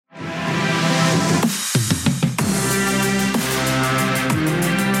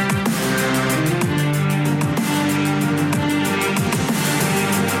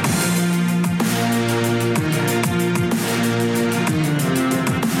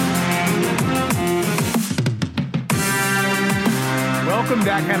Welcome,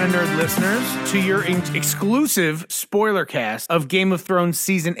 That Kind of Nerd listeners, to your exclusive spoiler cast of Game of Thrones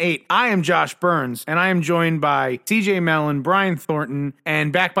Season 8. I am Josh Burns, and I am joined by CJ Mellon, Brian Thornton,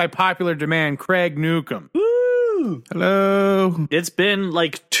 and back by popular demand, Craig Newcomb. Woo! Hello. It's been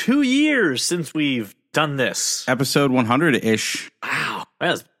like 2 years since we've done this. Episode 100-ish. Wow.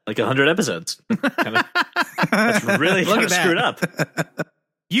 That's like 100 episodes. That's really kind of screwed up.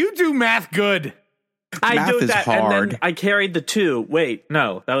 You do math good. I Math do is that, hard. and then I carried the 2. Wait,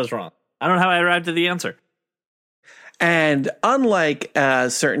 no, that was wrong. I don't know how I arrived at the answer. And unlike a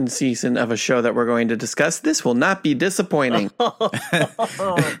certain season of a show that we're going to discuss, this will not be disappointing. All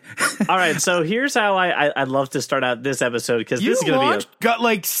right, so here's how I'd love to start out this episode, because this is going to be got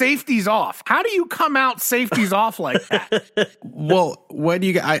like safeties off. How do you come out safeties off like that? Well, what do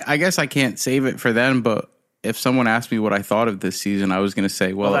you? I guess I can't save it for them, but if someone asked me what I thought of this season, I was going to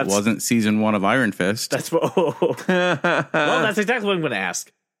say, well, it wasn't season 1 of Iron Fist. That's what. Well, that's exactly what I'm going to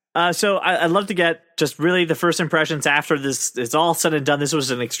ask. So I'd love to get just really the first impressions after this. It's all said and done. This was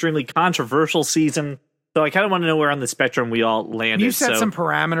an extremely controversial season. So I kind of want to know where on the spectrum we all landed. You set some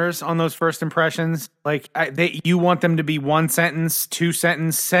parameters on those first impressions. Like you want them to be 1 sentence, 2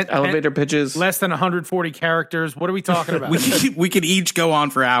 sentence, elevator pitches, less than 140 characters. What are we talking about? we could each go on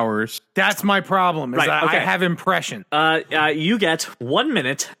for hours. That's my problem. Is I have impression. You get 1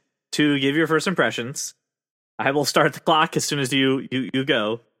 minute to give your first impressions. I will start the clock as soon as you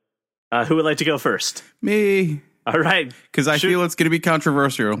go. Who would like to go first? Me. All right. Because I feel it's going to be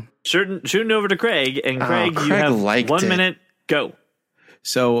controversial. Shooting over to Craig. And Craig, you have 1 minute. Go.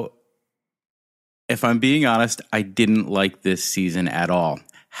 So, if I'm being honest, I didn't like this season at all.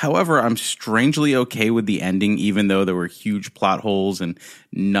 However, I'm strangely okay with the ending, even though there were huge plot holes and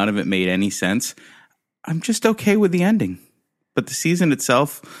none of it made any sense. I'm just okay with the ending. But the season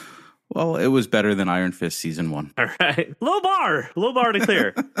itself, well, it was better than Iron Fist season 1. All right. Low bar to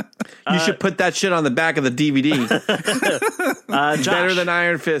clear. You should put that shit on the back of the DVD. Josh, better than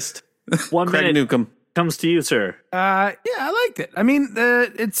Iron Fist. 1 Craig minute Newcomb comes to you, sir. Yeah, I liked it. I mean,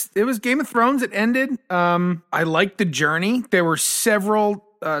 it was Game of Thrones. It ended. I liked the journey. There were several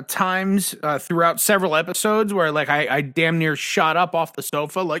times throughout several episodes where like I damn near shot up off the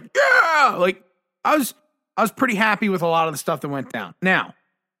sofa. Like, yeah, like I was pretty happy with a lot of the stuff that went down. Now,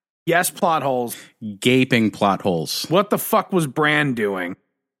 yes, plot holes. Gaping plot holes. What the fuck was Bran doing?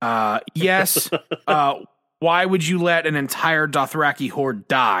 Yes. Why would you let an entire Dothraki horde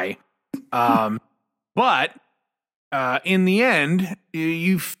die? But in the end,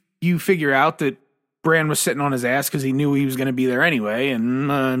 you figure out that Bran was sitting on his ass because he knew he was going to be there anyway,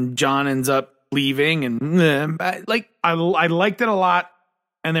 and Jon ends up leaving, and I liked it a lot,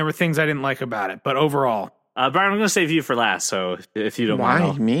 and there were things I didn't like about it, but overall, Brian, I'm going to save you for last. So if you don't mind,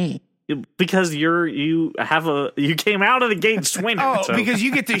 why me? Because you came out of the gate swinging. Because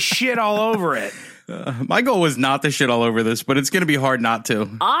you get to shit all over it. My goal was not to shit all over this, but it's going to be hard not to.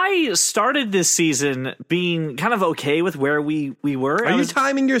 I started this season being kind of okay with where we were. Are you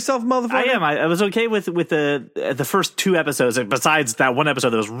timing yourself, motherfucker? I am. I was okay with the first 2 episodes, besides that one episode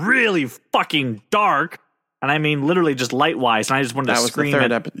that was really fucking dark. And I mean, literally just light-wise, and I just wanted to scream.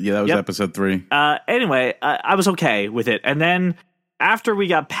 That was episode 3. Anyway, I was okay with it. And then after we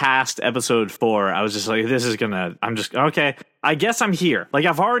got past episode 4, I was just like, I'm just okay. I guess I'm here. Like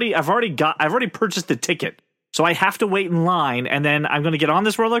I've already purchased the ticket. So I have to wait in line, and then I'm going to get on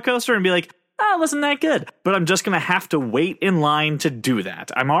this roller coaster and be like, oh, wasn't that good? But I'm just going to have to wait in line to do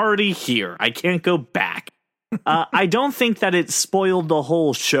that. I'm already here. I can't go back. I don't think that it spoiled the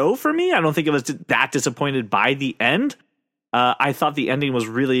whole show for me. I don't think it was that disappointed by the end. I thought the ending was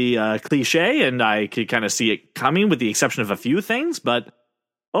really cliche, and I could kind of see it coming with the exception of a few things. But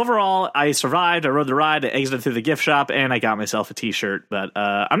overall, I survived. I rode the ride. I exited through the gift shop, and I got myself a t-shirt. But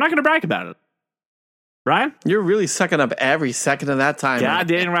I'm not going to brag about it. Ryan? You're really sucking up every second of that time. God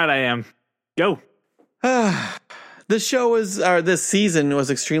dang right I am. Go. This season was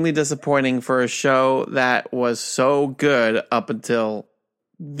extremely disappointing for a show that was so good up until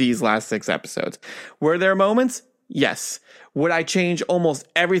these last 6 episodes. Were there moments? Yes. Would I change almost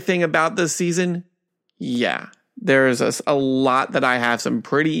everything about this season? Yeah. There's a lot that I have some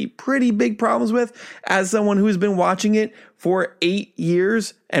pretty big problems with as someone who's been watching it for 8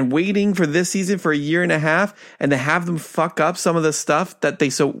 years and waiting for this season for a year and a half, and to have them fuck up some of the stuff that they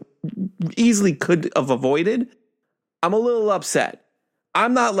so easily could have avoided. I'm a little upset.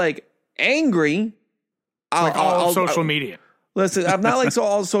 I'm not like angry. All social media. Listen, I'm not like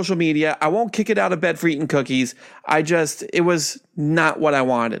all social media. I won't kick it out of bed for eating cookies. It was not what I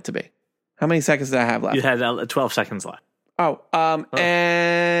wanted it to be. How many seconds did I have left? You had 12 seconds left.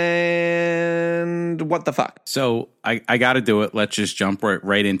 And what the fuck? So I got to do it. Let's just jump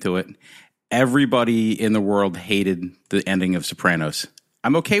right into it. Everybody in the world hated the ending of Sopranos.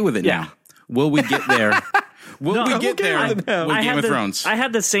 I'm okay with it now. Will we get there? Will we get there with Game of Thrones? I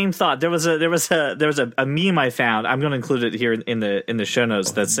had the same thought. There was a meme I found. I'm going to include it here in the show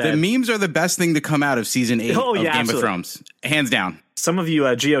notes that said the memes are the best thing to come out of season 8 of Game absolutely. of Thrones, hands down. Some of you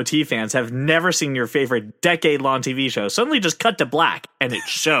GOT fans have never seen your favorite decade-long TV show suddenly just cut to black, and it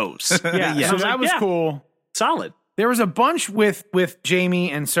shows. Yeah, so that was cool. Solid. There was a bunch with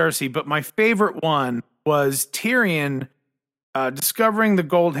Jaime and Cersei, but my favorite one was Tyrion discovering the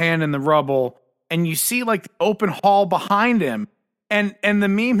gold hand in the rubble, and you see like the open hall behind him, and the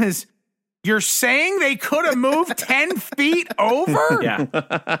meme is, you're saying they could have moved 10 feet over? Yeah,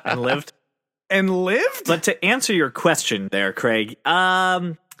 and lived. And lived? But to answer your question there, Craig,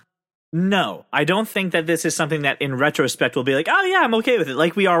 no, I don't think that this is something that in retrospect will be like, oh yeah, I'm okay with it,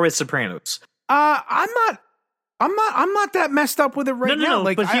 like we are with Sopranos. I'm not that messed up with it right now.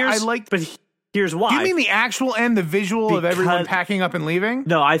 Like, but here's why. Do you mean the actual end, the visual of everyone packing up and leaving?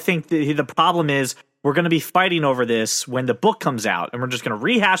 No, I think the problem is we're going to be fighting over this when the book comes out, and we're just going to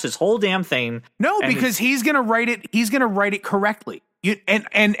rehash this whole damn thing. No, because he's going to write it. He's going to write it correctly.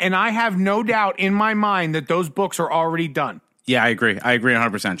 And I have no doubt in my mind that those books are already done. Yeah, I agree.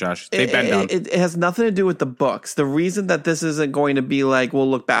 100%, Josh. They've been done. It has nothing to do with the books. The reason that this isn't going to be like, we'll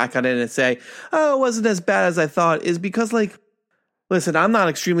look back on it and say, oh, it wasn't as bad as I thought, is because, like, listen, I'm not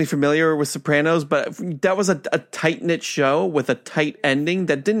extremely familiar with Sopranos, but that was a tight-knit show with a tight ending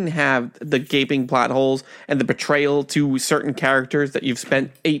that didn't have the gaping plot holes and the betrayal to certain characters that you've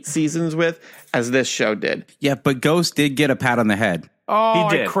spent 8 seasons with, as this show did. Yeah, but Ghost did get a pat on the head. Oh,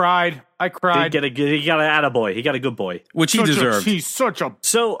 he did. I cried. He got an attaboy. He got a good boy. Which he deserved. He's such a...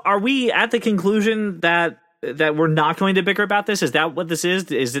 So are we at the conclusion that we're not going to bicker about this? Is that what this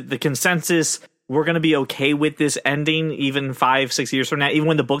is? Is it the consensus we're going to be okay with this ending even 5-6 years from now, even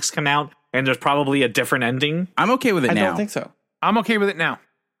when the books come out and there's probably a different ending? I'm okay with it now. I don't think so. I'm okay with it now.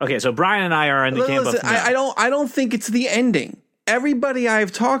 Okay, so Brian and I are in the camp of... I don't think it's the ending. Everybody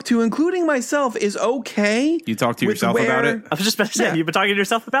I've talked to, including myself, is okay. You talk to yourself about it? I was just about to say, you've been talking to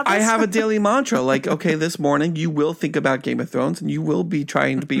yourself about this? I have a daily mantra, like, okay, this morning you will think about Game of Thrones and you will be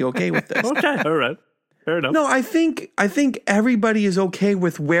trying to be okay with this. Okay, all right. Fair enough. No, I think everybody is okay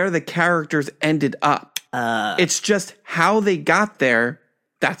with where the characters ended up. It's just how they got there,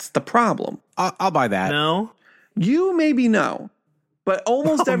 that's the problem. I'll buy that. No? You maybe know. But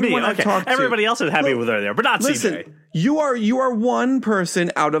almost everyone I've talked to. Everybody else is happy with her there, but not listen, CJ. You are one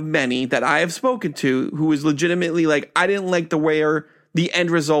person out of many that I have spoken to who is legitimately like, I didn't like the end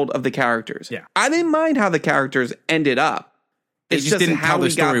result of the characters. Yeah. I didn't mind how the characters ended up. It's just didn't how tell the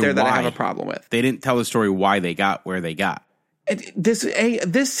we got story there that I why. have a problem with. They didn't tell the story why they got where they got.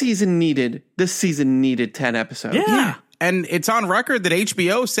 This season needed 10 episodes. Yeah. And it's on record that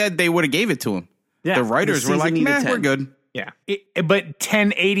HBO said they would have gave it to him. Yeah. The writers were like, needed "Man, 10. we're good." Yeah. But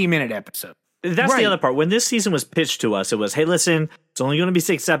 10 80-minute episodes. That's Right. the other part. When this season was pitched to us, it was, hey, listen, it's only going to be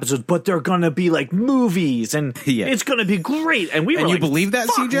 6 episodes, but they're going to be like movies, and Yeah. it's going to be great. And we were And you like, believe that,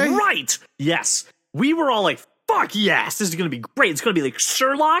 fuck CJ? right. Yes. We were all like, fuck yes, this is going to be great. It's going to be like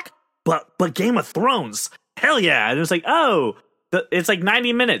Sherlock, but Game of Thrones. Hell yeah. And it was like, oh, it's like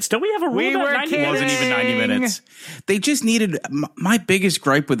 90 minutes. Don't we have a rule We about were 90 kidding. It minutes? wasn't even 90 minutes. They just needed. My biggest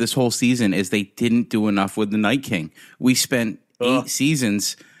gripe with this whole season is they didn't do enough with the Night King. We spent 8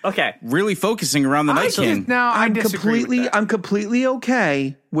 seasons Okay. really focusing around the Night King. I disagree with that. I'm completely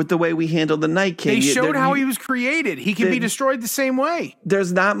okay with the way we handled the Night King. They showed how he was created. He can be destroyed the same way.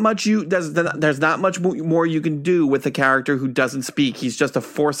 There's not much there's not much more you can do with a character who doesn't speak. He's just a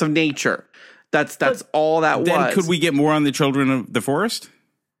force of nature. That's all that Then was. could we get more on the Children of the Forest?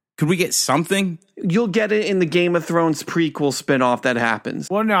 Could we get something? You'll get it in the Game of Thrones prequel spinoff that happens.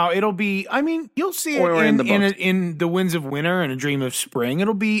 Well, no, it'll be. I mean, you'll see it Or in the books. in the Winds of Winter and A Dream of Spring.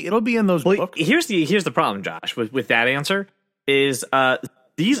 It'll be in those Well, books. here's the problem, Josh, with that answer is lot of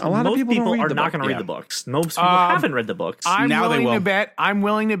most people don't people read are the not book. going to read Yeah. the books. Most people haven't read the books. I'm now they will.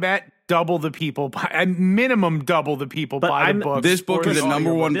 willing to bet double the people, a minimum double the people But buy I'm- the books. This book or is the a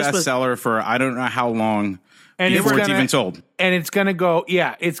number audiobook. one This was- bestseller for I don't know how long And before it's it's gonna- even sold. and it's going to go.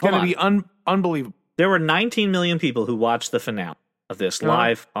 Yeah, it's going to Hold be unbelievable. There were 19 million people who watched the finale of this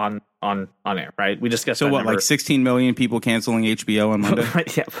live on air, right? We discussed So that what, number. like 16 million people canceling HBO on Monday?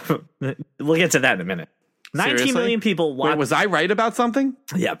 Yeah, we'll get to that in a minute. 19 Seriously? million people Wait, watched. was I right about something?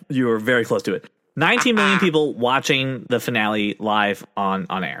 Yeah, you were very close to it. 19 million people watching the finale live on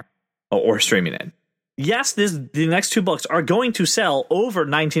air or streaming it. Yes, the next 2 books are going to sell over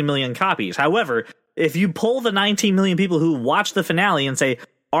 19 million copies. However, if you pull the 19 million people who watch the finale and say,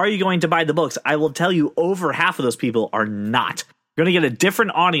 are you going to buy the books? I will tell you, over half of those people are not. You're going to get a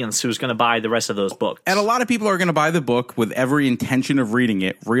different audience who's going to buy the rest of those books. And a lot of people are going to buy the book with every intention of reading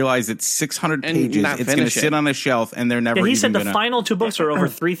it, realize it's 600 And pages, not it's going to finish it. sit on a shelf, and they're never Yeah, he even said the going to... final 2 books are over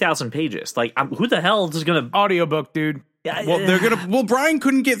 3,000 pages. Like, who the hell is going to... Audiobook, dude. Well, they're going to... Well, Brian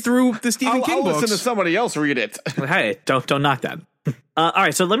couldn't get through the Stephen King I'll books. listen to somebody else read it. Hey, don't knock that. All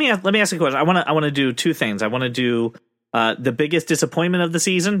right, so let me ask a question. I want to do 2 things. I want to do the biggest disappointment of the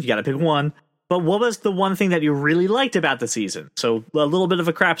season. You got to pick one. But what was the one thing that you really liked about the season? So a little bit of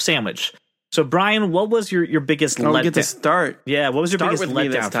a crap sandwich. So Brian, what was your biggest I don't get to letdown? start. Yeah, what was your Start biggest with me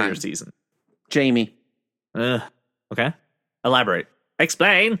this letdown for your time. season? Jamie. Okay, elaborate.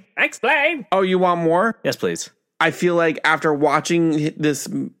 Explain. Oh, you want more? Yes, please. I feel like after watching this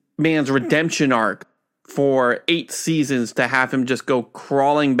man's redemption arc for 8 seasons, to have him just go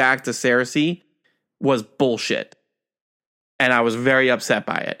crawling back to Cersei was bullshit. And I was very upset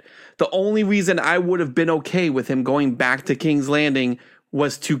by it. The only reason I would have been okay with him going back to King's Landing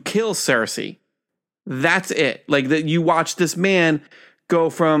was to kill Cersei. That's it. Like, that you watch this man go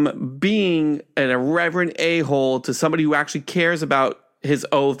from being an irreverent a-hole to somebody who actually cares about his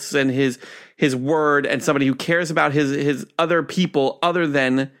oaths and his word, and somebody who cares about his other people other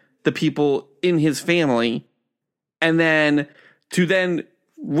than the people in his family, and then to then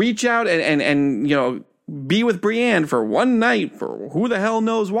reach out and you know, be with Brienne for one night for who the hell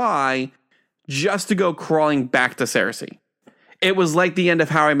knows why, just to go crawling back to Cersei. It was like the end of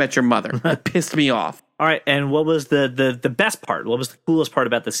How I Met Your Mother. It pissed me off. All right, and what was the best part? What was the coolest part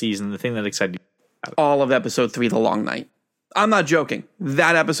about the season? The thing that excited you? All of episode 3, The Long Night. I'm not joking.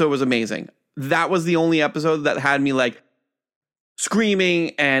 That episode was amazing. That was the only episode that had me like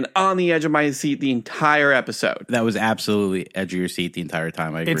screaming and on the edge of my seat the entire episode. That was absolutely edge of your seat the entire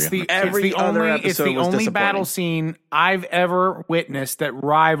time. I agree. It's the, Every it's the other only, it's episode the was only disappointing. battle scene I've ever witnessed that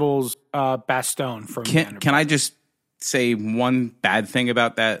rivals Bastogne from Can I just say one bad thing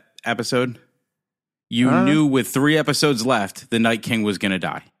about that episode? You knew with 3 episodes left, the Night King was going to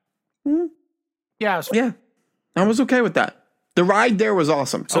die. Yeah, it was Yeah, I was okay with that. The ride there was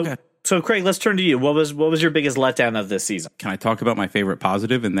awesome. So Craig, let's turn to you. What was your biggest letdown of this season? Can I talk about my favorite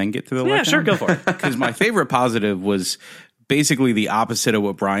positive and then get to the Yeah, letdown? sure, go for it. Because my favorite positive was basically the opposite of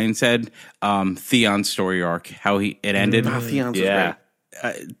what Brian said. Theon's story arc, how it ended. Theon's Yeah. was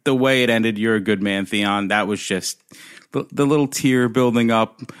great. The way it ended, you're a good man, Theon. That was just the little tear building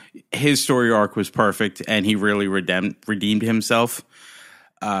up. His story arc was perfect, and he really redeemed himself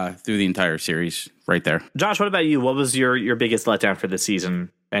through the entire series right there. Josh, what about you? What was your biggest letdown for this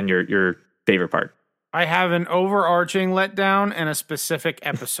season and your favorite part? I have an overarching letdown and a specific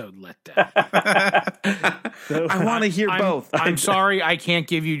episode letdown. I want to hear both. I'm sorry, I can't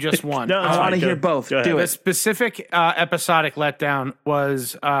give you just one. No, I want to hear both. Go ahead. Do The it. specific episodic letdown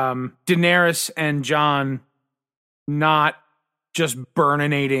was Daenerys and Jon not just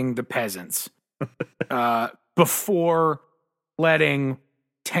burninating the peasants before letting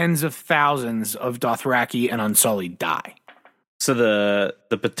tens of thousands of Dothraki and Unsullied die. So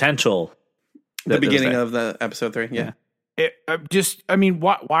the potential. The beginning of the episode 3. Yeah.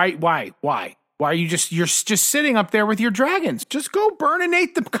 Why are you're just sitting up there with your dragons? Just go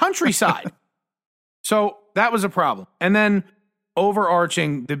burninate the countryside. So that was a problem. And then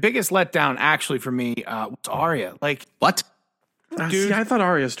overarching, the biggest letdown actually for me was Arya. Like, What? Dude. See, I thought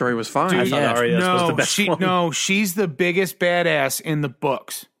Arya's story was fine. I thought Arya was the best one. she's the biggest badass in the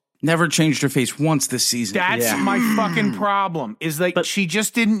books. Never changed her face once this season. That's my fucking problem. Is like she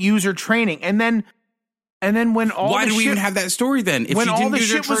just didn't use her training, and then when all Why the do we shit, even have that story then? If when she all didn't the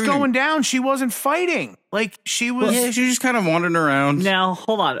use her shit was training? going down, she wasn't fighting. Like she was. Yeah, she was just kind of wandering around. Now,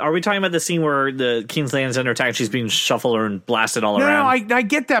 hold on. Are we talking about the scene where the King's Landing's under attack? She's being shuffled and blasted all No, around. I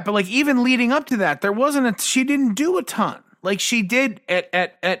get that, but like even leading up to that, there wasn't she didn't do a ton. Like she did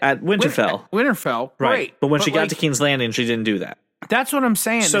at Winterfell. Winterfell, Right. great. But when she got like, to King's Landing, she didn't do that. that's what I'm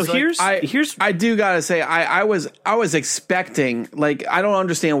saying. So is, like, here's I do gotta say, I was expecting, like, I don't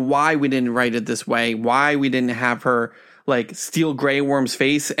understand why we didn't write it this way. Why we didn't have her like steal Grey Worm's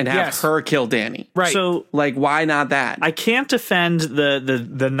face and have Yes. her kill Dany. right. So Like, why not that? I can't defend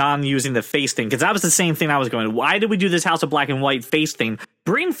the non using the face thing, because that was the same thing I was going. Why did we do this House of Black and White face thing?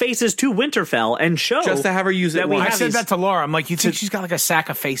 Bring faces to Winterfell and show Just to have her use it that we once. I have said these- that to Laura. I'm like, you think she's got like a sack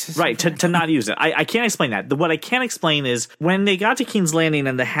of faces? Right, to not use it. I can't explain that. What I can explain is when they got to King's Landing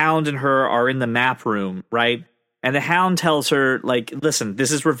and the Hound and her are in the map room, right? And the Hound tells her, like, listen,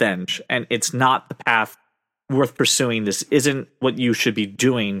 this is revenge, and it's not the path worth pursuing. This isn't what you should be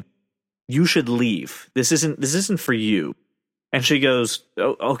doing. You should leave. This isn't for you. And she goes,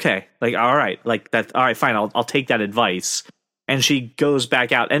 oh, okay, like, all right, like that. All right, fine. I'll take that advice. and she goes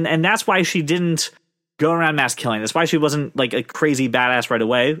back out. And that's why she didn't go around mass killing. That's why she wasn't like a crazy badass right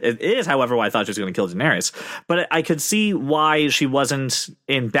away. It is, however, why I thought she was going to kill Daenerys. But I could see why she wasn't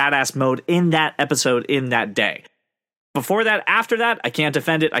in badass mode in that episode in that day. Before that, after that, I can't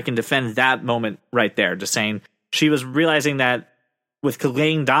defend it. I can defend that moment right there. Just saying she was realizing that with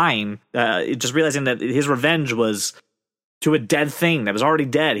Clegane dying, just realizing that his revenge was to a dead thing that was already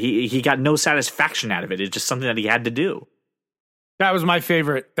dead. He got no satisfaction out of it. It's just something that he had to do. That was my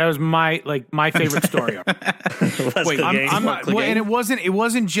favorite. That was my favorite story. Wait, I'm not, well, and it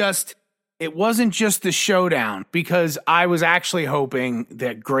wasn't just the showdown, because I was actually hoping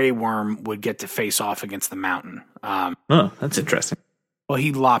that Grey Worm would get to face off against the Mountain. Oh, that's interesting. Well,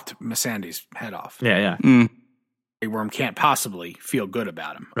 he lopped Missandei's head off. Yeah. Grey Worm can't possibly feel good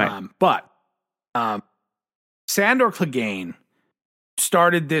about him. Right. But Sandor Clegane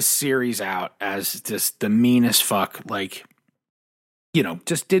started this series out as just the meanest fuck, like,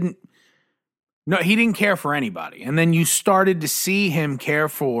 just didn't. No, he didn't care for anybody. And then you started to see him care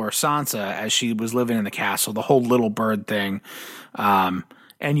for Sansa as she was living in the castle, the whole little bird thing. And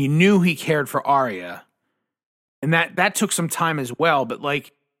you knew he cared for Arya. And that took some time as well. But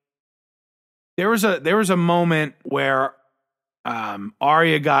like, there was a moment where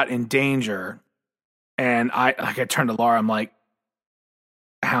Arya got in danger, and I turned to Laura, I'm like,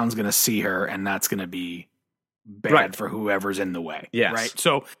 Hound's gonna see her, and that's gonna be bad for whoever's in the way. Yes. Right.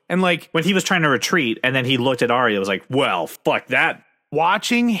 So, and like when he was trying to retreat and then he looked at Arya, it was like, well, fuck that.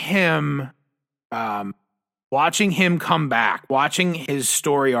 Watching him come back, watching his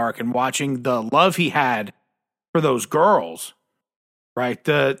story arc, and watching the love he had for those girls, right?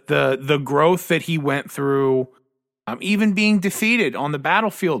 The growth that he went through, even being defeated on the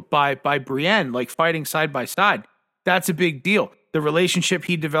battlefield by Brienne, like fighting side by side. That's a big deal. The relationship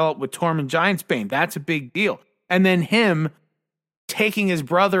he developed with Tormund Giantsbane, that's a big deal. And then him taking his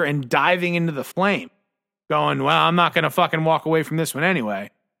brother and diving into the flame, going, well, I'm not going to fucking walk away from this one anyway.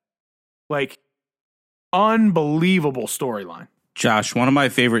 Like, unbelievable storyline. Josh, one of my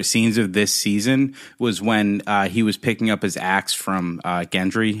favorite scenes of this season was when he was picking up his axe from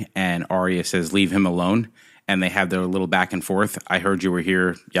Gendry, and Arya says, leave him alone. And they have their little back and forth. I heard you were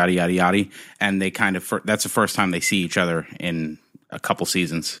here, yada, yada, yada. And they that's the first time they see each other in a couple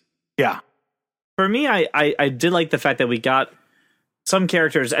seasons. Yeah. For me, I did like the fact that we got some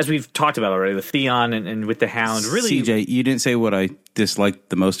characters, as we've talked about already, with Theon and with the Hound. Really, CJ, you didn't say what I disliked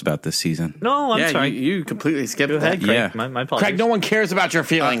the most about this season. No, I'm sorry. You completely skipped Go ahead, that. Craig. Yeah. My apologies. Craig, no one cares about your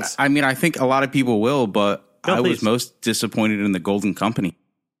feelings. I mean, I think a lot of people will, but No, I please. was most disappointed in the Golden Company.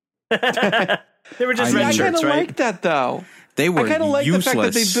 They were just I red mean- I kind shirts, of right? like that, though. They were I kind of like useless.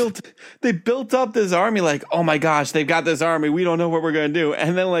 the fact that they built up this army, like, oh my gosh, they've got this army. We don't know what we're going to do.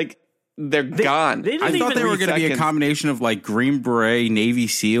 And then, like, they're gone. they didn't I thought even they were going to be a seconds. combination of like Green Beret, Navy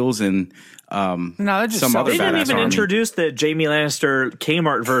SEALs, and No, they're just some other They didn't badass even army. introduce the Jamie Lannister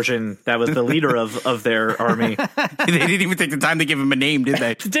Kmart version that was the leader of their army. They didn't even take the time to give him a name, did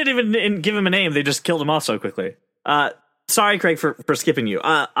they? Didn't even give him a name. They just killed him off so quickly. Sorry, Craig, for skipping you.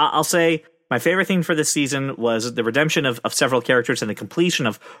 I'll say my favorite thing for this season was the redemption of several characters and the completion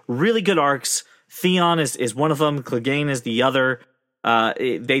of really good arcs. Theon is one of them. Clegane is the other.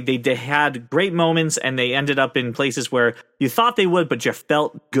 They had great moments, and they ended up in places where you thought they would, but you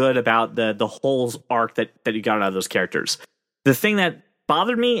felt good about the whole arc that you got out of those characters. The thing that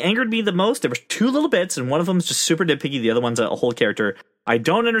angered me the most, there were two little bits, and one of them is just super nitpicky, the other one's a whole character. I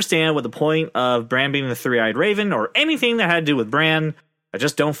don't understand what the point of Bran being the three-eyed raven or anything that had to do with Bran. I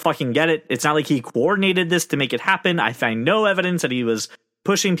just don't fucking get it. It's not like he coordinated this to make it happen. I find no evidence that he was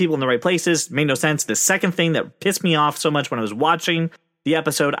pushing people in the right places. Made no sense. The second thing that pissed me off so much when I was watching the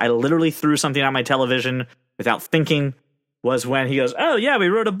episode, I literally threw something on my television without thinking, was when he goes, oh yeah, we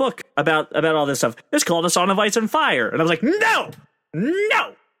wrote a book about all this stuff. It's called A Song of Ice and Fire. And I was like, no,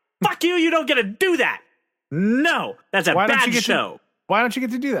 fuck you. You don't get to do that. No, that's a bad show. Why don't you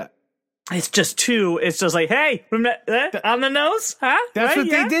get to do that? It's just like, hey, on the nose, huh? That's Right? what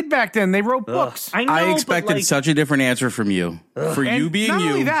Yeah? they did back then. They wrote books. I know, I but, expected like, such a different answer from you. For you And being not you.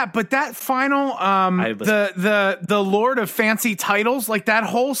 only that, but that final the Lord of Fancy Titles, like that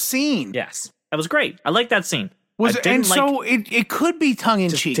whole scene. Yes, that was great. I like that scene. Was I and didn't so it could be tongue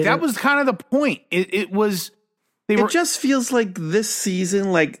in cheek. That didn't- was kind of the point. It was they were It just feels like this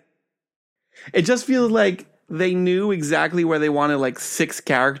season, like, it just feels like they knew exactly where they wanted like 6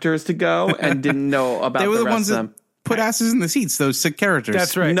 characters to go and didn't know about They were the rest ones of that them. put asses in the seats, those sick characters.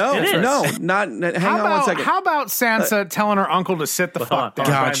 That's right. No, It is. no, not. Hang on one second. How about Sansa telling her uncle to sit the fuck down?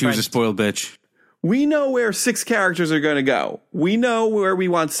 God, she was a spoiled bitch. We know where 6 characters are going to go. We know where we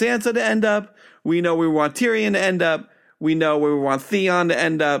want Sansa to end up. We know where we want Tyrion to end up. We know where we want Theon to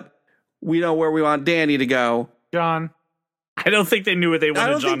end up. We know where we want Danny to go. John. I don't think they knew where they wanted I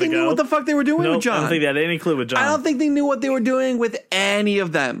don't John think they to go. knew what the fuck they were doing Nope, with John. I don't think they had any clue with John. I don't think they knew what they were doing with any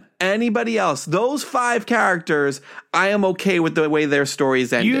of them. Anybody else. Those 5 characters, I am okay with the way their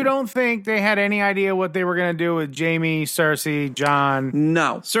stories ended. You don't think they had any idea what they were going to do with Jamie, Cersei, John?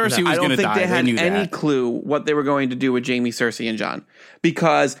 No. Cersei was I don't going to think die. they had knew any that. clue what they were going to do with Jamie, Cersei, and John.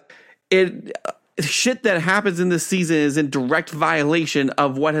 Because shit that happens in this season is in direct violation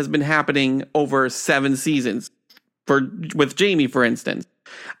of what has been happening over 7 seasons. With Jamie, for instance.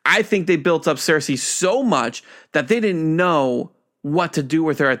 I think they built up Cersei so much that they didn't know what to do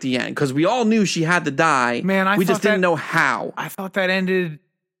with her at the end. Because we all knew she had to die. Man, we just thought didn't that- know how. I thought that ended.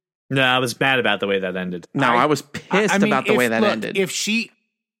 No, I was mad about the way that ended. No, I was pissed about the way that ended. If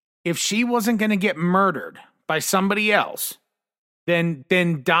she wasn't going to get murdered by somebody else, then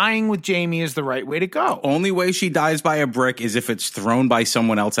dying with Jamie is the right way to go. Only way she dies by a brick is if it's thrown by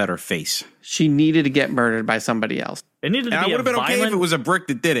someone else at her face. She needed to get murdered by somebody else. It needed to And I be would a have been okay if violent. it was a brick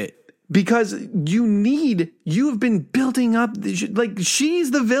that did it. Because you've been building up, like,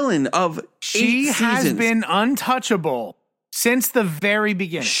 she's the villain of 8 She has seasons. been untouchable since the very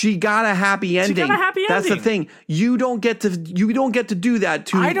beginning. She got a happy ending. got a happy That's ending. the thing. You don't get to do that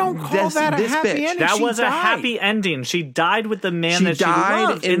to I don't call that a this happy bitch. ending. That She was a died. happy ending. She died with the man She that she died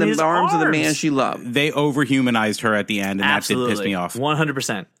loved in the his arms of the man she loved. They overhumanized her at the end, and Absolutely. that did piss me off.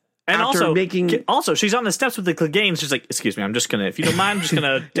 100%. And After also, she's on the steps with the Clegane. She's like, "Excuse me, I'm just gonna, if you don't mind, I'm just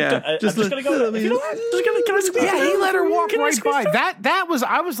gonna, Yeah, I'm just just gonna go. If you don't mind, just gonna, can I squeeze Yeah, he through? let her walk Can I right squeeze by. through? That was,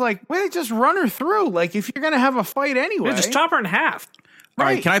 I was like, well, just run her through. Like, if you're gonna have a fight anyway, Yeah, just chop her in half. All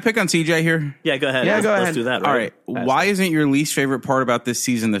right, Right. can I pick on CJ here? Yeah, go ahead. Yeah, let's, go let's ahead. do that. All right. Why isn't your least favorite part about this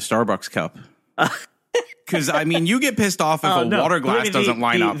season the Starbucks cup? Because, I mean, you get pissed off if a water glass doesn't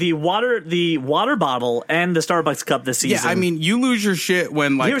line up. The water bottle and the Starbucks cup this season. Yeah, I mean, you lose your shit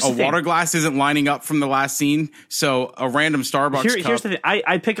when, like, Here's a the thing. water glass isn't lining up from the last scene. So a random Starbucks cup. here's the thing.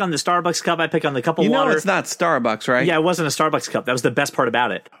 I pick on the Starbucks cup. I pick on the cup of You know water. it's not Starbucks, right? Yeah, it wasn't a Starbucks cup. That was the best part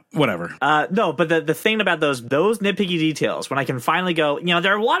about it. Whatever. No, but the thing about those nitpicky details, when I can finally go,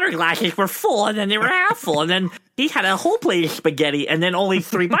 their water glasses were full and then they were half full, and then he had a whole plate of spaghetti and then only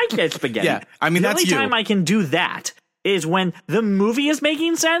 3 bites of spaghetti. Yeah, I mean, the that's only you. time I can do that is when the movie is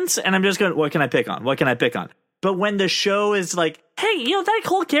making sense, and I'm just going, what can I pick on? What can I pick on? But when the show is like, hey, that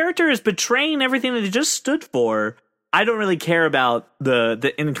whole character is betraying everything that they just stood for, I don't really care about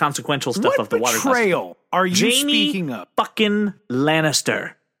the inconsequential stuff what of the water glasses. betrayal are you Jamie speaking of? fucking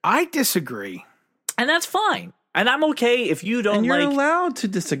Lannister. I disagree. And that's fine. And I'm okay if you don't And you're like. allowed to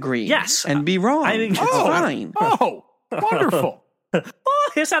disagree. Yes. And be wrong. I think it's it's fine. Oh, wonderful.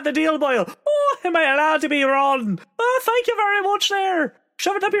 Oh, is that the deal, boy? Oh, am I allowed to be wrong? Oh, thank you very much there.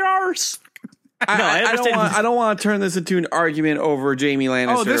 Shove it up your arse. No, I understand. I don't want to turn this into an argument over Jamie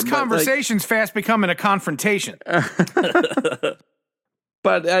Lannister. Oh, this but, like, conversation's fast becoming a confrontation.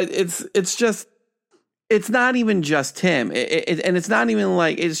 but it's just it's not even just him, and it's not even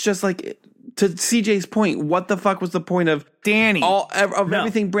like it's just like. To CJ's point, what the fuck was the point of Danny.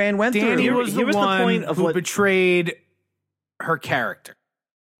 everything Bran went Danny through? was the Here was the one point of who what- betrayed her character.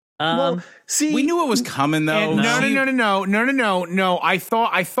 Well, see, We knew it was coming, though. And no. I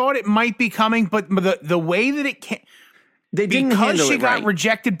thought it might be coming, but the way that it came, they didn't because handle she it got right.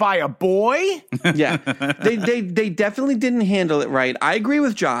 rejected by a boy. Yeah, they definitely didn't handle it right. I agree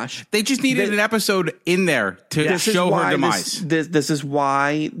with Josh. They just needed an episode in there to This is show her why demise. this is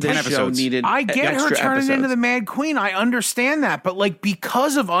why the 10 show episodes. needed. I get her extra turning episodes. into the Mad Queen. I understand that, but like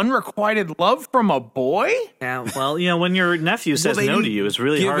because of unrequited love from a boy, Yeah, well, when your nephew says they no to didn't you, it's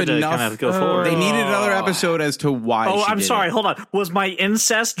really give hard to enough- kind of go forward. They needed another episode as to why. Oh, she I'm did sorry. it. Hold on. Was my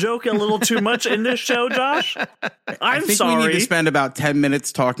incest joke a little too much in this show, Josh? I I'm think sorry. we need to spend about 10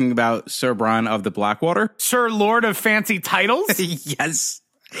 minutes talking about Sir Bronn of the Blackwater. Sir Lord of Fancy Titles. Yes.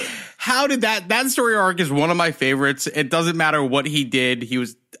 How did that story arc is one of my favorites. It doesn't matter what he did. He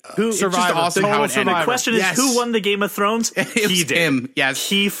was it's just Survivor. awesome Total how it ended. Survivor. The question is, Yes. who won the Game of Thrones? It was He did. him, yes.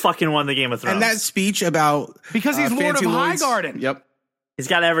 He fucking won the Game of Thrones. And that speech about Because he's Lord Fancy of Lords- Highgarden. Yep. He's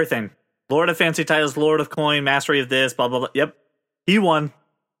got everything. Lord of Fancy Titles, Lord of Coin, Mastery of this, blah, blah, blah. Yep. He won.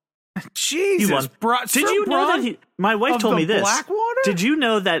 Jesus, He won. Did Did you know that my wife of told the me this. Blackwater? Did you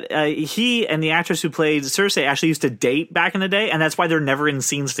know that he and the actress who played Cersei actually used to date back in the day, and that's why they're never in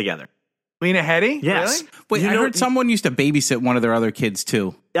scenes together? Lena Headey? Yes. Really? Wait, You I know- heard someone used to babysit one of their other kids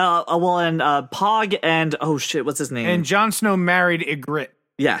too. Well, and Pog and oh shit, what's his name? And Jon Snow married Ygritte.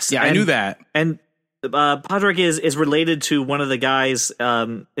 yes, Yeah, I and- knew that. And Podrick is related to one of the guys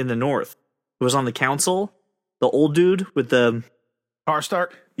in the north who was on the council, the old dude with the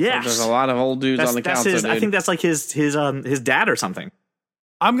Karstark. Yes. There's a lot of old dudes on the council. I think that's like his dad or something.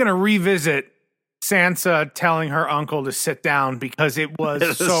 I'm going to revisit Sansa telling her uncle to sit down because it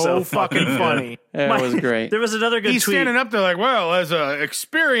was so fucking funny. It was great. There was another good He's tweet. standing up there like, well, as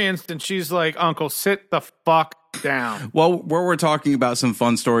experienced, and she's like, Uncle, sit the fuck down. Well, where we're talking about some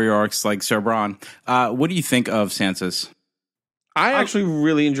fun story arcs like Sir Bronn, what do you think of Sansa's? I actually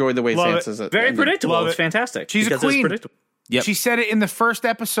really enjoyed the way Sansa's Very ended. predictable. Love It's it. fantastic. She's a because it's queen. predictable. Yep. She said it in the first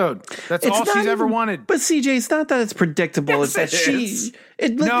episode. That's all she's ever wanted. But CJ, it's not that it's predictable. It's that is.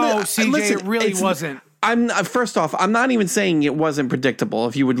 No, CJ, it really wasn't. First off, I'm not even saying it wasn't predictable.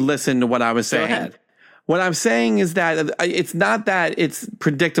 If you would listen to what I was saying, ahead. what I'm saying is that it's not that it's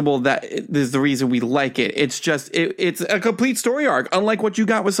predictable that is the reason we like it. It's just it's a complete story arc. Unlike what you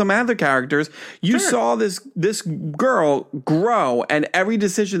got with some other characters, you saw this girl grow, and every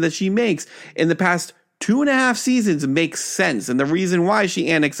decision that she makes in the past 2.5 seasons makes sense, and the reason why she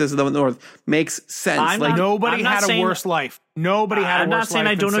annexes the North makes sense. Nobody had a worse life. Nobody had a worse life. I'm not saying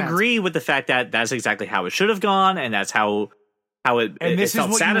I don't than Sansa. agree with the fact that that's exactly how it should have gone, and that's how it this is felt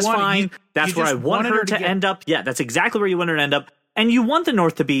what you wanted. satisfying. That's you where I just want wanted her her to to get- end up. Yeah, that's exactly where you want her to end up. And you want the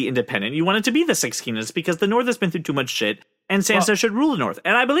North to be independent. You want it to be the Six Kingdoms because the North has been through too much shit, and Sansa should rule the North.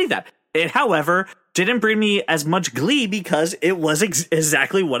 And I believe that. It, however, didn't bring me as much glee because it was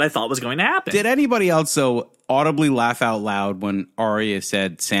exactly what I thought was going to happen. Did anybody else audibly laugh out loud when Arya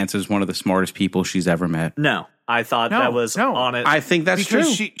said Sansa's one of the smartest people she's ever met? No, I thought that was on it. I think that's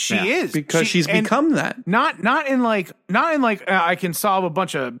Because true. she is because she's and become that. not in like I can solve a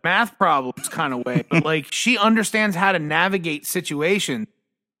bunch of math problems kind of way, but like she understands how to navigate situations.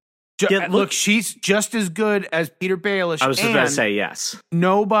 Yeah, Look, she's just as good as Peter Baelish. I was just and going to say yes.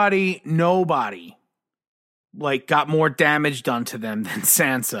 nobody like got more damage done to them than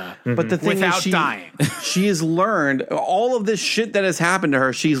Sansa. But the thing Without is, dying. she has learned all of this shit that has happened to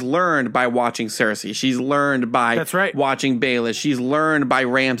her. She's learned by watching Cersei. She's learned by That's right. watching Baelish. She's learned by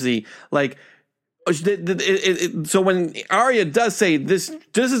Ramsay. Like, so when Arya does say this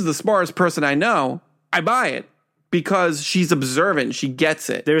is the smartest person I know, I buy it because she's observant. She gets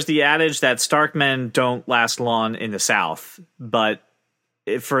it. There's the adage that Stark men don't last long in the South, but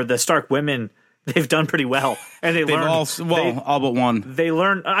for the Stark women, they've done pretty well, and They've learned. all but one. They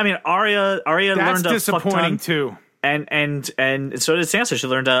learned. I mean, Arya That's learned a fuck disappointing ton, too. and so did Sansa. She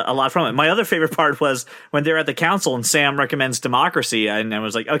learned a lot from it. My other favorite part was when they're at the council and Sam recommends democracy, and I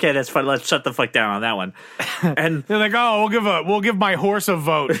was like, okay, that's fine. Let's shut the fuck down on that one. And They're like, oh, we'll give my horse a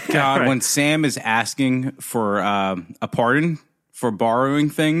vote. God, when Sam is asking for a pardon for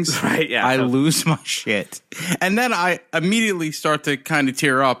borrowing things, Right, yeah. I lose my shit. And then I immediately start to kind of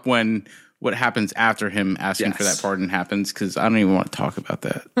tear up when what happens after him asking for Yes. that pardon happens, because I don't even want to talk about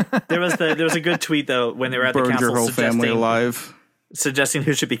that. there was a good tweet though when they were at the Burned council your whole family alive. suggesting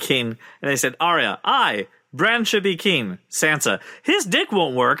who should be king, and they said Arya, Bran should be king. Sansa, his dick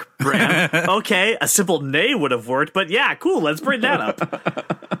won't work. Bran, okay, a simple nay would have worked, but yeah, cool. Let's bring that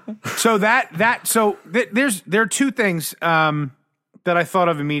up. So there are two things that I thought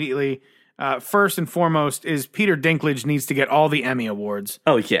of immediately. First and foremost is Peter Dinklage needs to get all the Emmy awards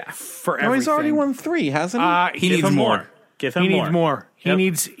Oh yeah, for Oh, everything. he's already won 3, hasn't he? He Give needs him more. Give him He more. needs more. Yep.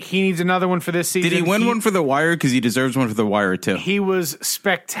 He needs another one for this season. Did he win one for The Wire? Because he deserves one for The Wire, too. He was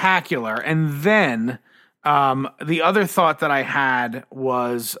spectacular. And then the other thought that I had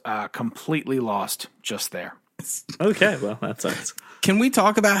was completely lost just there. Okay, well that sucks. Can we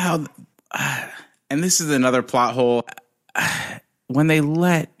talk about how, and this is another plot hole, when they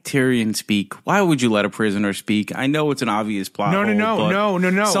let Tyrion speak, why would you let a prisoner speak? I know it's an obvious plot hole.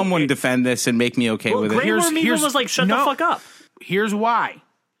 No. Someone defend this and make me okay with it. Grey Worm even was like, shut the fuck up. Here's why.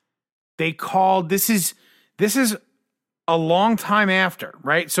 They called this is a long time after,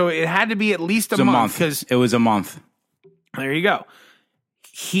 right? So it had to be at least a month because It was a month. there you go.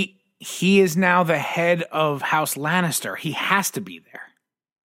 He is now the head of House Lannister. He has to be there.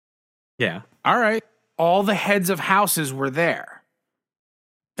 Yeah. All right. All the heads of houses were there.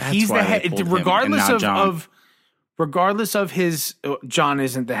 That's He's why the they head, pulled him regardless and not Jon. regardless of his. John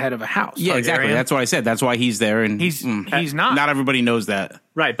isn't the head of a house. Yeah, exactly. Targaryen. That's what I said. That's why he's there. And He's not. Not everybody knows that.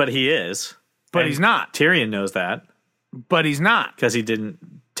 Right, but he is. But And he's not. Tyrion knows that But he's not because he didn't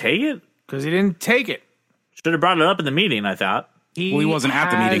take it. because he didn't take it. Should have brought it up in the meeting, I thought. Well, he wasn't at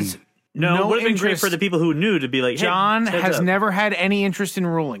the meeting. has No, it would have been great interest- for the people who knew to be like, hey, John heads has up. never had any interest in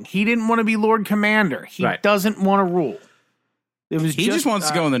ruling. He didn't want to be Lord Commander. He Right. doesn't want to rule. It was He just wants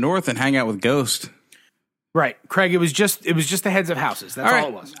to go in the north and hang out with Ghost. right, Craig. It was just the heads of houses. That's all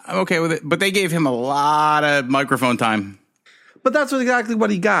it was. I'm okay with it. But they gave him a lot of microphone time. But that's exactly what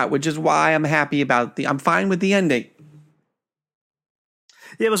he got, which is why I'm happy about I'm fine with the ending.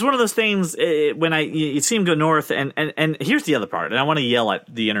 it was one of those things when you see him go north, and here's the other part, and I want to yell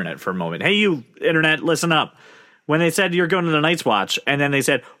at the internet for a moment. Hey, you internet, listen up. When they said you're going to the Night's Watch, and then they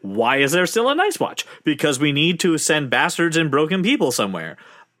said, why is there still a Night's Watch? Because we need to send bastards and broken people somewhere.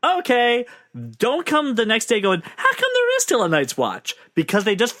 Okay, don't come the next day going, how come there is still a Night's Watch? Because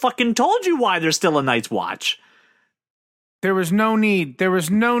they just fucking told you why there's still a Night's Watch. There was no need. There was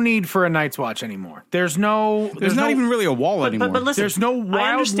no need for a Night's Watch anymore. There's not even really a wall anymore. But listen, there's no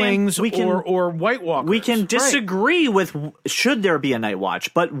wildlings or White Walkers. We can disagree with should there be a Night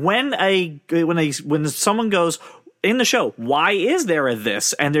Watch, but when someone goes in the show, why is there a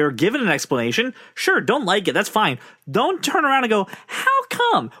this? And they're given an explanation. Sure, don't like it. That's fine. Don't turn around and go, how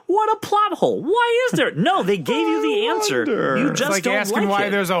come? What a plot hole. Why is there? No, they gave you the answer. You just it's like don't asking like why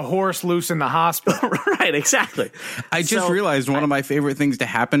it. There's a horse loose in the hospital. Right, exactly. I just realized one of my favorite things to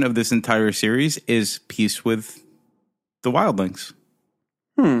happen of this entire series is peace with the wildlings.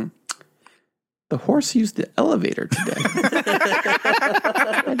 The horse used the elevator today.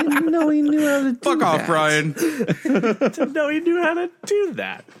 I didn't know he knew how to do that. Fuck off, Brian. Didn't know he knew how to do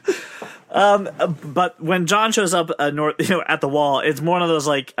that. But when John shows up at the wall, it's more one of those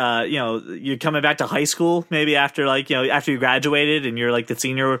like you're coming back to high school maybe after after you graduated and you're like the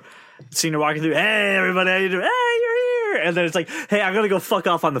senior walking through. Hey everybody, how you doing? Hey, you're here. And then it's like, hey, I'm gonna go fuck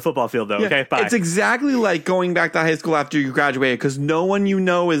off on the football field though. Yeah, okay, bye. It's exactly like going back to high school after you graduated because no one you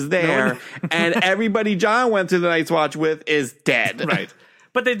know is there, and everybody John went to the Night's Watch with is dead. Right.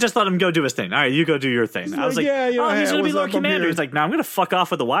 But they just let him go do his thing. All right, you go do your thing. I was like, yeah, he's going to be Lord Commander. He's like, no, I'm going to fuck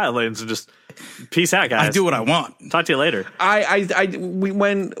off with the wildlands and just peace out, guys. I do what I want. Talk to you later.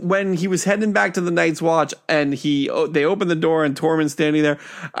 When he was heading back to the Night's Watch and they opened the door and Tormund's standing there,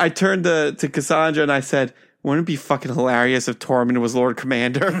 I turned to Cassandra and I said, wouldn't it be fucking hilarious if Tormund was Lord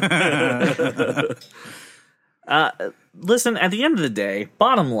Commander? Listen, at the end of the day,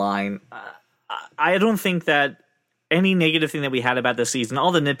 bottom line, I don't think that any negative thing that we had about this season,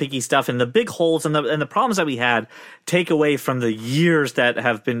 all the nitpicky stuff and the big holes and the problems that we had take away from the years that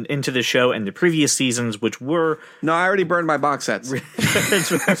have been into the show and the previous seasons, which were... No, I already burned my box sets.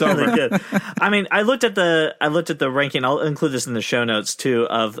 It's really good. I mean, I looked at the ranking. I'll include this in the show notes too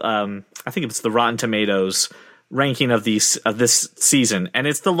of I think it's the Rotten Tomatoes ranking of this season, and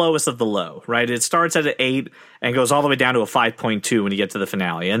it's the lowest of the low, right? It starts at an 8 and goes all the way down to a 5.2 when you get to the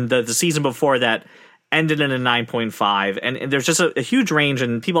finale. And the season before that ended in a 9.5, and there's just a huge range,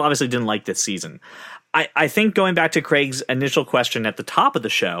 and people obviously didn't like this season. I think going back to Craig's initial question at the top of the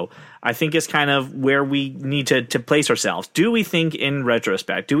show, I think is kind of where we need to place ourselves. Do we think in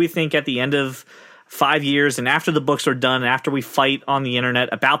retrospect, do we think at the end of 5 years and after the books are done, and after we fight on the internet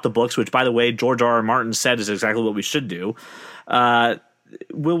about the books, which by the way, George R.R. Martin said is exactly what we should do,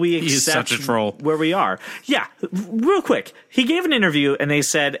 will we accept He's such a troll. Where we are? Yeah, real quick. He gave an interview and they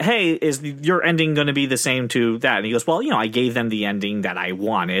said, hey, is your ending going to be the same to that? And he goes, well, I gave them the ending that I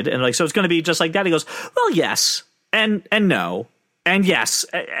wanted. And so it's going to be just like that. He goes, well, yes, and no, and yes,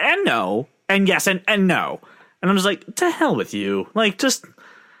 and no, and yes, and no. And I'm just like, to hell with you.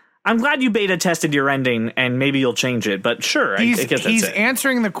 I'm glad you beta tested your ending and maybe you'll change it, but sure, I guess that's he's it.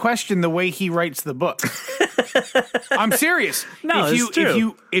 answering the question the way he writes the book. I'm serious. No, it's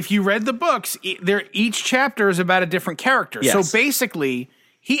true. If you read the books, each chapter is about a different character. Yes. So basically,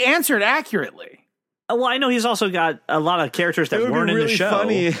 he answered accurately. Well, I know he's also got a lot of characters that weren't in the show. It would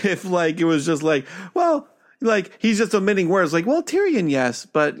be really funny if it was just he's just omitting words well, Tyrion, yes,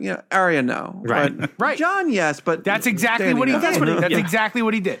 but Arya, no. Right. But Right. John, yes, but That's exactly Dany, what he no. did. That's exactly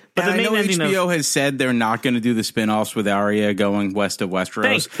what he did. But And the I know main ending HBO has said they're not going to do the spin-offs with Arya going west of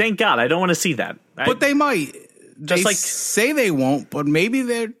Westeros. Thank God. I don't want to see that. But they might. Just They say they won't, but maybe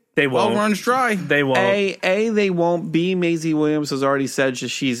They won't. well runs dry. They won't. They won't be. Maisie Williams has already said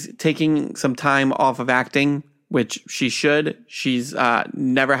she's taking some time off of acting, which she should. She's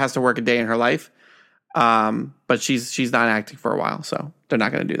never has to work a day in her life. But she's not acting for a while, so they're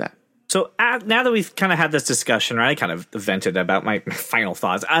not going to do that. So now that we've kind of had this discussion, right? I kind of vented about my final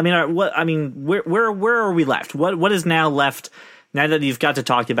thoughts. I mean, where are we left? What is now left? Now that you've got to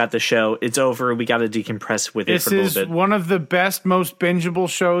talk about the show, it's over. We got to decompress with it for a little bit. This is one of the best, most bingeable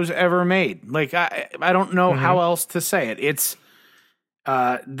shows ever made. I don't know how else to say it. It's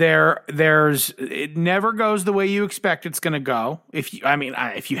it never goes the way you expect it's going to go. If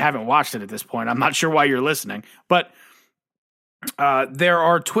you haven't watched it at this point, I'm not sure why you're listening, but there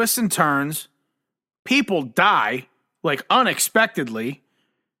are twists and turns. People die unexpectedly.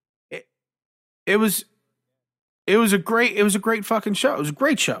 It was a great fucking show. It was a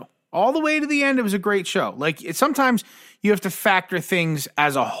great show. All the way to the end, it was a great show. Sometimes you have to factor things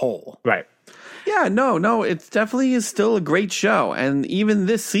as a whole. Right. Yeah, no, it's definitely is still a great show, and even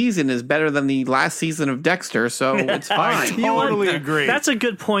this season is better than the last season of Dexter, so it's fine. You know what? Totally agree. That's a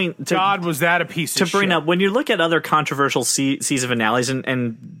good point to God, was that a piece to of bring shit. up when you look at other controversial season finales,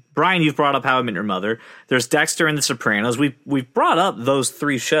 and Brian, you've brought up How I Met Your Mother. There's Dexter and The Sopranos. We've brought up those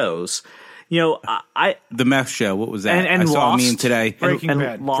three shows. You know, The Meth Show. What was that? and I saw Lost, a meme today. Breaking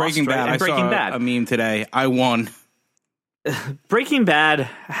Bad. Lost, Breaking right? Bad. And I Breaking saw Bad. a meme today. I won. Breaking Bad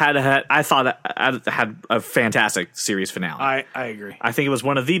had a fantastic series finale. I agree. I think it was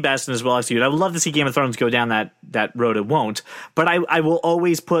one of the best and as well executed. I would love to see Game of Thrones go down that road. It won't, but I will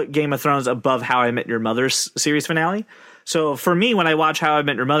always put Game of Thrones above How I Met Your Mother's series finale. So for me, when I watch How I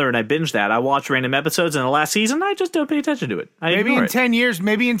Met Your Mother and I binge that, I watch random episodes. In the last season, I just don't pay attention to it. Maybe in 10 years,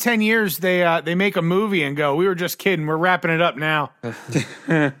 they make a movie and go, we were just kidding. We're wrapping it up now.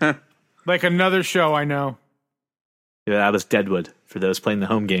 Like another show I know. Yeah, that was Deadwood for those playing the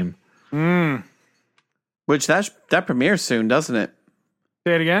home game. Which that premieres soon, doesn't it?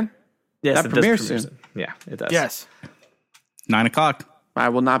 Say it again? Yes, That it does premieres premiere soon. Yeah, it does. Yes. 9:00. I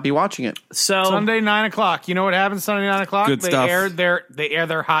will not be watching it. So Sunday, 9 o'clock. You know what happens Sunday, 9 o'clock? Good stuff. They air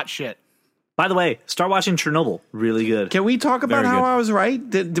their hot shit. by the way, start watching Chernobyl. Really good. Can we talk about Very how good. I was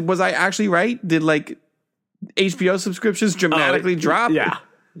right? Was I actually right? Did like HBO subscriptions dramatically drop?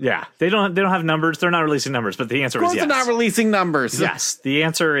 Yeah. They don't have numbers. They're not releasing numbers, but the answer Of course is yes. they're not releasing numbers. Yes, the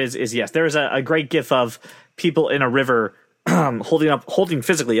answer is yes. There's a great gif of people in a river holding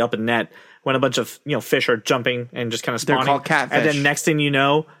physically up a net when a bunch of fish are jumping and just kind of spawning. They're called catfish. And then next thing you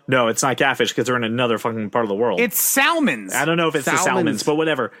know, no, it's not catfish because they're in another fucking part of the world. It's salmons. I don't know if it's the Salmons. salmons, but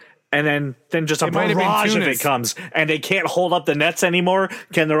whatever. And then just a It might have been barrage of it tunas. comes, and they can't hold up the nets anymore.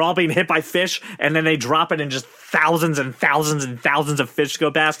 They're all being hit by fish, and then they drop it, and just thousands and thousands and thousands of fish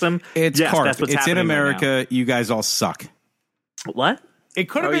go past them. It's Yes, carp. that's what's It's in happening right America. You guys all suck. now. What? It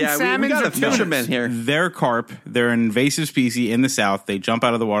could have Oh been yeah, we salmons got or a fisherman tunas. here. They're carp. They're an invasive species in the South. They jump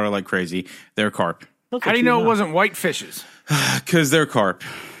out of the water like crazy. They're carp. How do you know it wasn't white fishes? Because they're carp.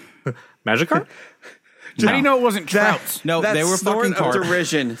 Magikarp? How do you know it wasn't trouts? No, That they were snort fucking of carp.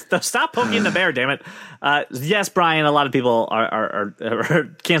 derision. Stop poking the bear, damn it. Yes, Brian, a lot of people are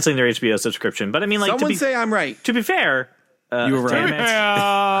canceling their HBO subscription. But I mean, like, Someone say I'm right. to be fair, You were damn right.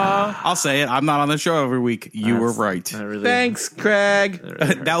 it. I'll say it. I'm not on the show every week. You were right. I really- Thanks, Craig.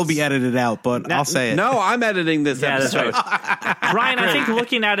 That will be edited out, but I'll say it. No, I'm editing this Yeah, that's episode. right. Brian, I think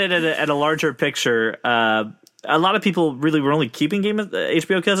looking at it at a larger picture, a lot of people really were only keeping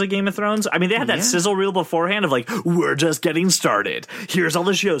HBO because of Game of Thrones. I mean, they had that sizzle reel beforehand of like, we're just getting started. Here's all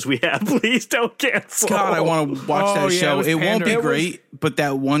the shows we have. Please don't cancel. God, I want to watch Oh, that yeah, show. it was It won't be pandering. great, but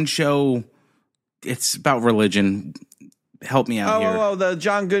that one show, it's about religion. Help me out here. Oh, the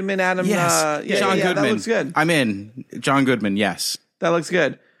John Goodman, Adam. Yes, John Goodman. That looks good. I'm in. John Goodman, yes. That looks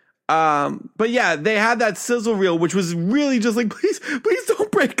good. But yeah, they had that sizzle reel, which was really just like, please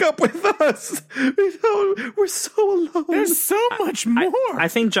don't break up with us. We're so alone. There's so much more. I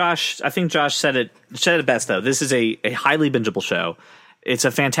think Josh said it best though. This is a highly bingeable show. It's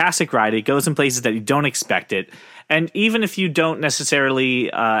a fantastic ride. It goes in places that you don't expect it. And even if you don't necessarily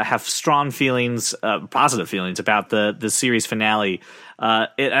have strong feelings, positive feelings about the series finale,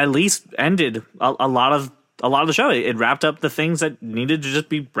 it at least ended a lot of the show. It wrapped up the things that needed to just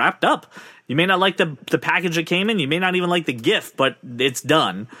be wrapped up. You may not like the package it came in. You may not even like the gift, but it's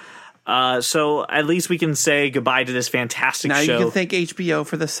done. So at least we can say goodbye to this fantastic Now show. you can thank HBO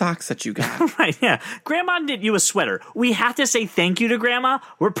for the socks that you got. Right, yeah. Grandma knit you a sweater. We have to say thank you to Grandma.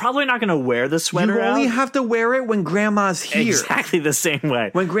 We're probably not going to wear the sweater You only out. have to wear it when Grandma's here. Exactly the same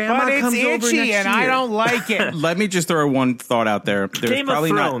way. When Grandma but it's comes over next itchy and I year. don't like it. Let me just throw one thought out there. There's Game of probably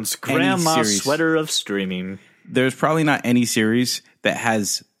Thrones, not any Grandma series. sweater of streaming. There's probably not any series that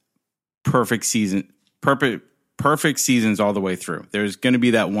has perfect seasons all the way through. There's going to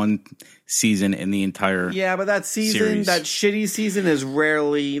be that one season in the entire Yeah, but that season, series. that shitty season, is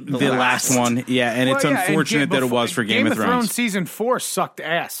rarely the last one. Yeah, and it's Well, yeah, and unfortunate that it before- was for Game of Thrones. season 4 sucked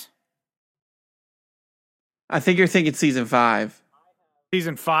ass. I think you're thinking season 5.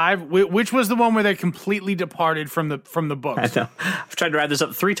 Season 5, which was the one where they completely departed from the books. I know. I've tried to wrap this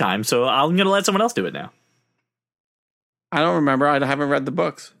up 3 times, so I'm going to let someone else do it now. I don't remember. I haven't read the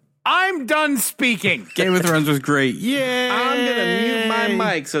books. I'm done speaking. Game of Thrones was great. Yeah, I'm gonna mute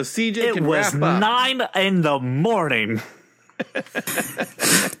my mic so CJ It can was wrap up. 9 in the morning.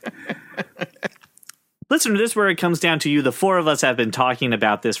 Let's listener, this is where it comes down to you. The four of us have been talking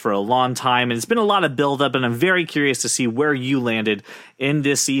about this for a long time, and it's been a lot of buildup, and I'm very curious to see where you landed in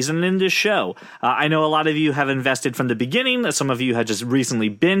this season and in this show. I know a lot of you have invested from the beginning. Some of you have just recently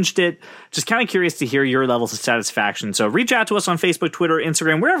binged it. Just kind of curious to hear your levels of satisfaction. So reach out to us on Facebook, Twitter,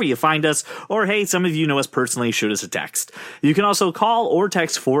 Instagram, wherever you find us. Or, hey, some of you know us personally, shoot us a text. You can also call or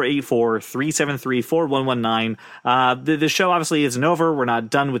text 484-373-4119. The show obviously isn't over. We're not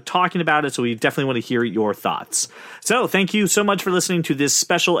done with talking about it, so we definitely want to hear your thoughts. So thank you so much for listening to this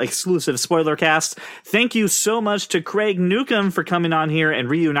special exclusive spoiler cast. Thank you so much to Craig Newcomb for coming on here and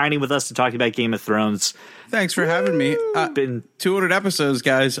reuniting with us to talk about Game of Thrones. Thanks for having me. Been 200 episodes,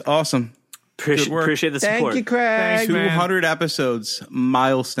 guys. Awesome. Appreciate the support. Thank you, Craig. 200 episodes.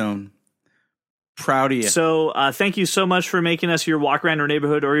 Milestone. Proud of you. So thank you so much for making us your walk around your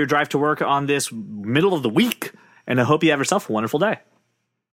neighborhood or your drive to work on this middle of the week. And I hope you have yourself a wonderful day.